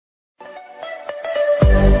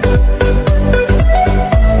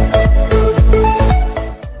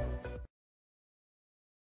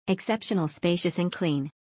Exceptional, spacious and clean.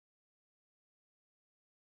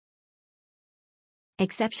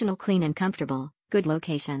 Exceptional, clean and comfortable, good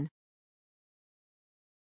location.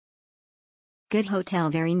 Good hotel,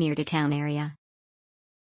 very near to town area.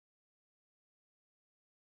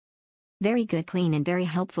 Very good, clean and very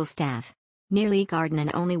helpful staff. Nearly garden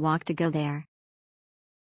and only walk to go there.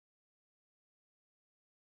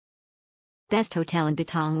 Best hotel in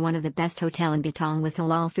Batong, one of the best hotel in Batong with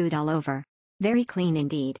halal food all over. Very clean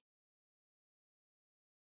indeed.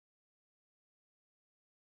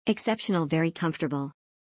 Exceptional, very comfortable.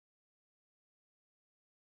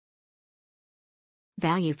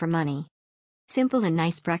 Value for money. Simple and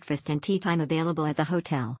nice breakfast and tea time available at the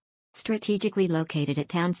hotel. Strategically located at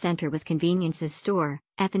town center with conveniences store,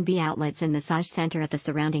 F&B outlets and massage center at the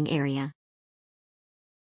surrounding area.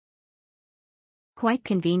 Quite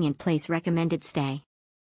convenient place, recommended stay.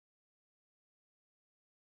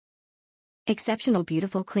 Exceptional,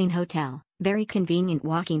 beautiful, clean hotel, very convenient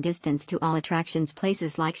walking distance to all attractions,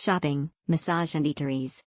 places like shopping, massage and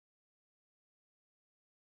eateries.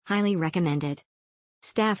 Highly recommended.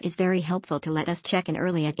 Staff is very helpful to let us check in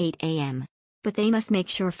early at 8 a.m. But they must make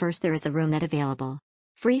sure first there is a room that available.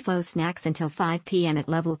 Free flow snacks until 5 p.m. at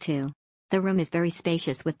level 2. The room is very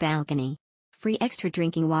spacious with balcony. Free extra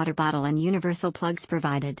drinking water bottle and universal plugs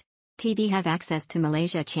provided. TV have access to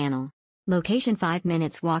Malaysia channel. Location 5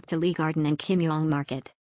 minutes walk to Lee Garden and Kim Yong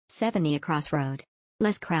Market. 70 across road.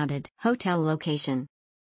 Less crowded. Hotel location.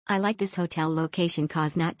 I like this hotel location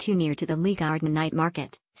cause not too near to the Lee Garden night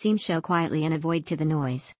market, seems show quietly and avoid to the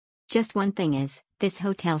noise. Just one thing is, this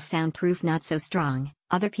hotel soundproof not so strong,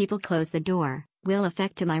 other people close the door, will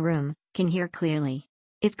affect to my room, can hear clearly.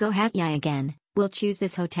 If go Hat Yai again, we'll choose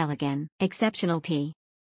this hotel again. Exceptional P.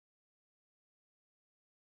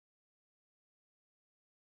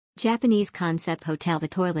 Japanese concept hotel. The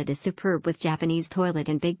toilet is superb with Japanese toilet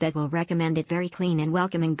and big bed, will recommend it, very clean and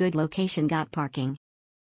welcoming, good location, got parking.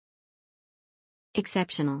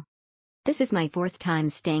 Exceptional. This is my 4th time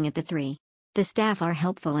staying at the 3. The staff are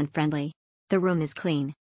helpful and friendly. The room is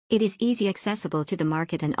clean. It is easy accessible to the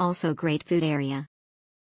market and also great food area.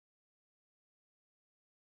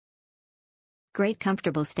 Great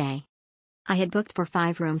comfortable stay. I had booked for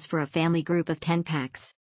 5 rooms for a family group of 10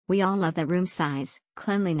 packs. We all love the room size,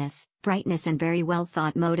 cleanliness, brightness and very well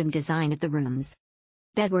thought modern design of the rooms.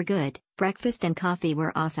 Bed were good, breakfast and coffee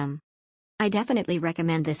were awesome. I definitely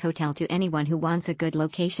recommend this hotel to anyone who wants a good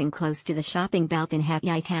location close to the shopping belt in Hat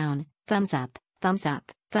Yai town. Thumbs up, thumbs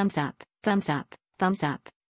up, thumbs up, thumbs up, thumbs up.